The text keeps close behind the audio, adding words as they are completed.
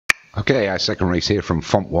Okay, our second race here from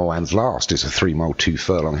Fontwell, and last is a 3 mile 2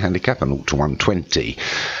 furlong handicap and 0 to 120.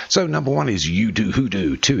 So number 1 is You Do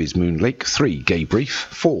Hoodoo, 2 is Moon Lake, 3 Gay Brief,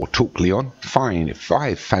 4 Talk Leon,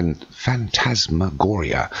 5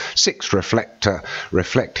 Phantasmagoria, 6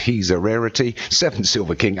 Reflect He's a Rarity, 7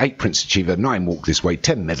 Silver King, 8 Prince Achiever, 9 Walk This Way,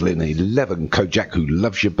 10 Medlin, 11 Kojak Who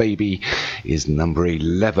Loves Your Baby is number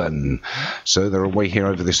 11. So they're away here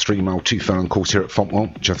over this 3 mile 2 furlong course here at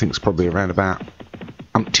Fontwell, which I think is probably around about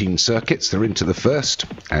umpteen circuits. They're into the first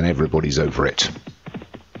and everybody's over it.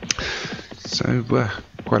 So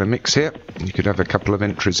quite a mix here. You could have a couple of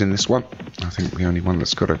entries in this one. I think the only one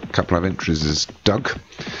that's got a couple of entries is Doug.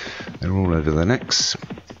 They're all over the necks.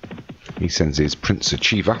 He sends his Prince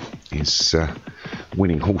Achiever, his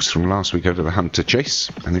winning horse from last week over the Hunter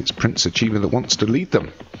Chase, and it's Prince Achiever that wants to lead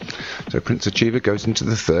them. So Prince Achiever goes into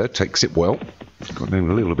the third, takes it well. Got him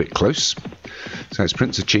a little bit close. So it's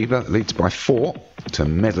Prince Achiever, leads by 4 to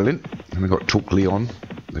Medellin. And we've got Talk Leon,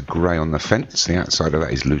 the grey on the fence. The outside of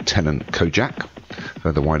that is Lieutenant Kojak.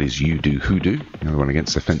 Further wide is You Do Hoodoo. The other one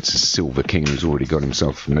against the fence is Silver King, who's already got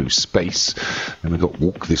himself no space. Then we've got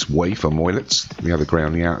Walk This Way for Moylets. The other grey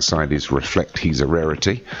on the outside is Reflect He's a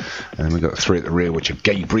Rarity. And then we've got 3 at the rear, which are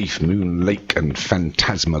Gay Brief, Moon Lake and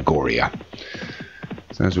Phantasmagoria.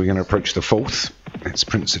 So as we're going to approach the 4th, it's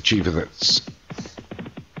Prince Achiever that's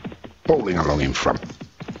bowling along in front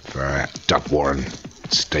for Doug Warren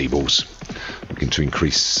Stables, looking to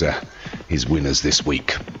increase his winners this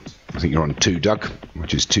week. I think you're on 2, Doug,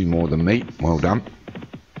 which is 2 more than me. Well done.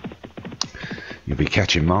 You'll be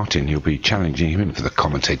catching Martin. You'll be challenging him for the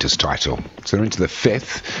commentator's title. So they're into the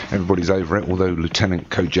 5th. Everybody's over it, although Lieutenant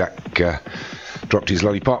Kojak dropped his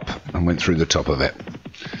lollipop and went through the top of it.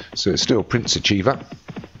 So it's still Prince Achiever.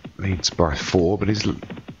 Leads by 4, but his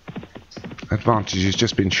advantage has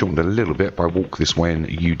just been shortened a little bit by Walk This Way and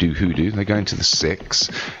You Do Hoodoo. They go into the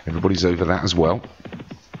 6. Everybody's over that as well.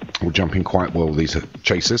 All jumping quite well, these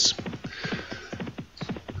chasers,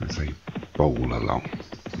 as they bowl along.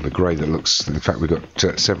 The grey that looks, in fact, we've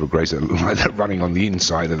got several greys that look like they're running on the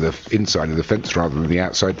inside of the fence rather than the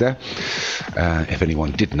outside there. If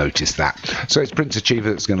anyone did notice that. So it's Prince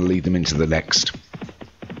Achiever that's going to lead them into the next.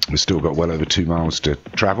 We've still got well over 2 miles to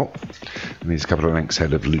travel. And he's a couple of lengths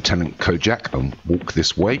ahead of Lieutenant Kojak and Walk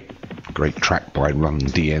This Way. Great track by Run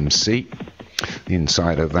DMC. The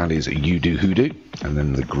inside of that is You Do Hoodoo. And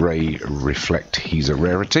then the grey Reflect He's a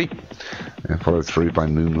Rarity. And followed through by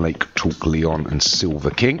Moon Lake, Talk Leon and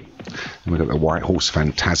Silver King. And we've got the white horse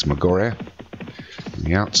Phantasmagoria on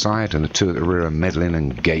the outside. And the 2 at the rear are Medlin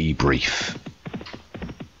and Gay Brief.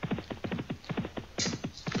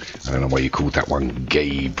 I don't know why you called that one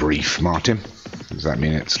Gay Brief, Martin. Does that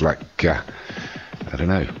mean it's like, I don't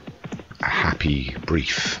know, a happy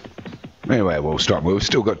brief? Anyway, we'll start. We've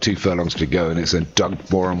still got 2 furlongs to go, and it's a Doug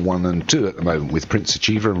Warren 1 and 2 at the moment, with Prince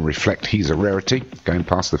Achiever and Reflect He's a Rarity going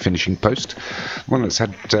past the finishing post. One that's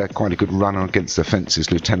had quite a good run against the fence is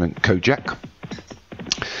Lieutenant Kojak.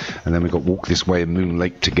 And then we've got Walk This Way and Moon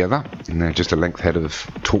Lake together, and they're just a length ahead of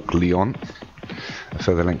Talk Leon. A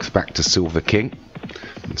further length back to Silver King.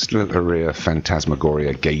 And still at the rear,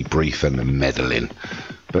 Phantasmagoria, Gay Brief and Medellin.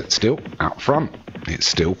 But still, out front, it's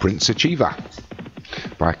still Prince Achiever.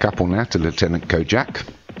 By a couple now to Lieutenant Kojak.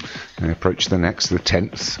 They approach the next, the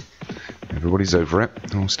 10th. Everybody's over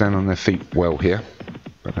it. All stand on their feet well here.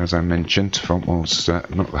 But as I mentioned, Fontwell's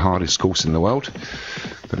not the hardest course in the world.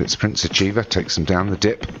 But it's Prince Achiever, takes them down the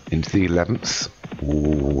dip into the 11th.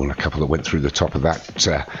 Ooh, and a couple that went through the top of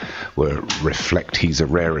that were Reflect He's a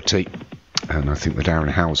Rarity. And I think the Darren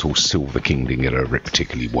Howes horse Silver King didn't get over it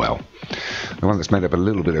particularly well. The one that's made up a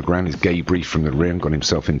little bit of ground is Gay Brief from the rear and got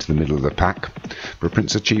himself into the middle of the pack. But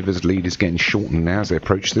Prince Achiever's lead is getting shortened now as they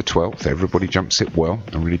approach the 12th. Everybody jumps it well.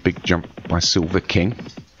 A really big jump by Silver King.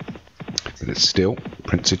 But it's still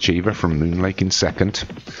Prince Achiever from Moon Lake in 2nd.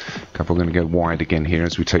 A couple are going to go wide again here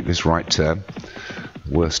as we take this right turn.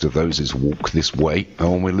 Worst of those is Walk This Way.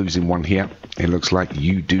 Oh, and we're losing one here. It looks like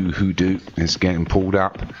You Do Hoodoo is getting pulled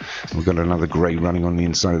up. We've got another grey running on the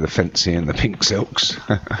inside of the fence here in the pink silks,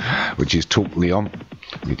 which is Talk Leon.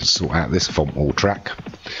 We need to sort out this Fontwell track.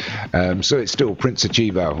 So it's still Prince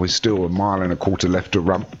Achiever. We're still 1.25 miles left to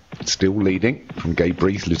run. Still leading from Gay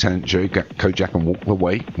Brief, Lieutenant Kojak and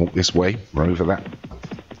Walk This Way. We're over that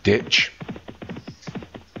ditch.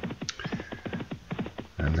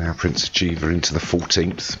 And now Prince Achiever into the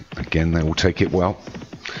 14th. Again, they will take it well.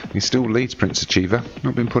 He still leads Prince Achiever.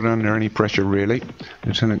 Not been put under any pressure, really.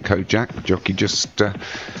 Lieutenant Kojak, jockey just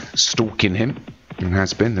stalking him. and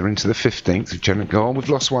has been. They're into the 15th. Go on, we've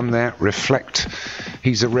lost one there. Reflect.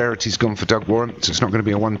 He's a rarity's gone for Doug Warren, so it's not going to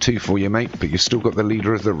be a 1-2 for you, mate, but you've still got the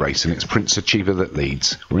leader of the race, and it's Prince Achiever that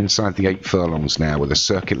leads. We're inside the 8 furlongs now with a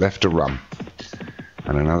circuit left to run.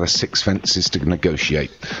 And another 6 fences to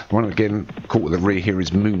negotiate. The one again caught at the rear here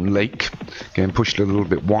is Moon Lake. Getting pushed a little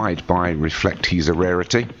bit wide by Reflect. He's a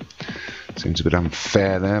rarity. Seems a bit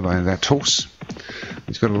unfair there by that horse.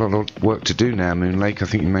 He's got a lot of work to do now, Moon Lake. I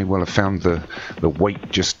think he may well have found the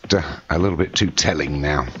weight just a little bit too telling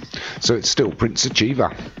now. So it's still Prince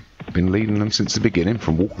Achiever. Been leading them since the beginning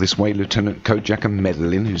from Walk This Way, Lieutenant Kojak and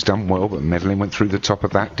Medellin, who's done well, but Medellin went through the top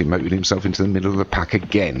of that, demoted himself into the middle of the pack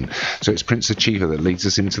again. So it's Prince Achiever that leads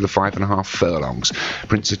us into the 5.5 furlongs.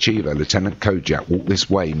 Prince Achiever, Lieutenant Kojak, Walk This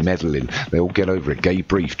Way, Medellin, they all get over it. Gay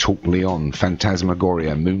Brief, Talk Leon,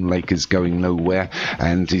 Phantasmagoria, Moon Lake is going nowhere,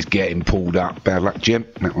 and he's getting pulled up. Bad luck, Jim.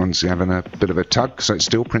 That one's having a bit of a tug, so it's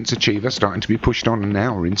still Prince Achiever starting to be pushed on, and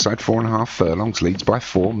now we're inside 4.5 furlongs, leads by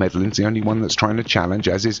 4. Medellin's the only one that's trying to challenge,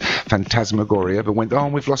 as is Phantasmagoria, but went, oh,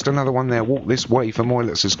 we've lost another one there. Walk This Way for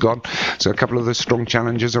Moylets has gone, so a couple of the strong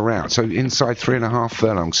challengers are out. So inside 3.5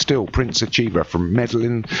 furlongs, still Prince Achiever from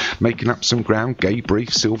Medellin making up some ground. Gay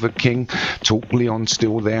Brief, Silver King, Talk Leon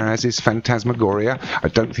still there, as is Phantasmagoria. I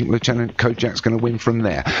don't think Lieutenant Kojak's going to win from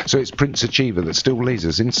there, so it's Prince Achiever that still leads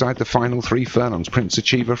us inside the final 3 furlongs. Prince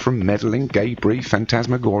Achiever from Medellin, Gay Brief,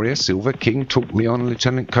 Phantasmagoria, Silver King, Talk Leon,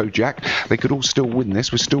 Lieutenant Kojak. They could all still win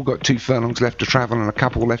this. We've still got 2 furlongs left to travel and a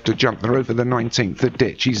couple left to jump. They're over the 19th, the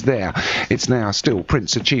ditch. He's there. It's now still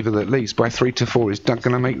Prince Achiever that leads by 3 to 4. Is Doug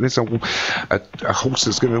going to make this a horse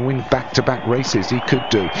that's going to win back-to-back races? He could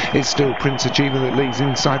do. It's still Prince Achiever that leads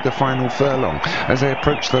inside the final furlong as they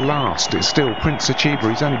approach the last. It's still Prince Achiever.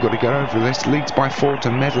 He's only got to get over this. Leads by 4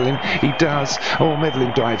 to Medellin. He does. Oh,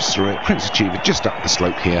 Medellin dives through it. Prince Achiever just up the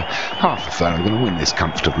slope here. Half a furlong, going to win this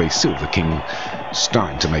comfortably. Silver King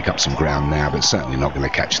starting to make up some ground now, but certainly not going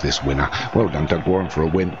to catch this winner. Well done, Doug Warren, for a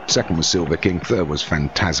win. Second was Silver King. Third was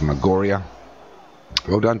Phantasmagoria.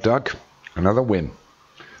 Well done, Doug. Another win.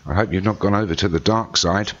 I hope you've not gone over to the dark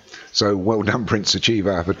side. So well done, Prince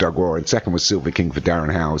Achiever for Doug Warren. Second was Silver King for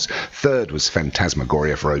Darren Howes. Third was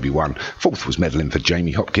Phantasmagoria for Obi-Wan. Fourth was Medellin for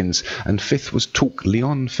Jamie Hopkins. And fifth was Talk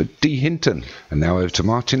Leon for D. Hinton. And now over to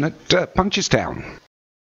Martin at Punchestown.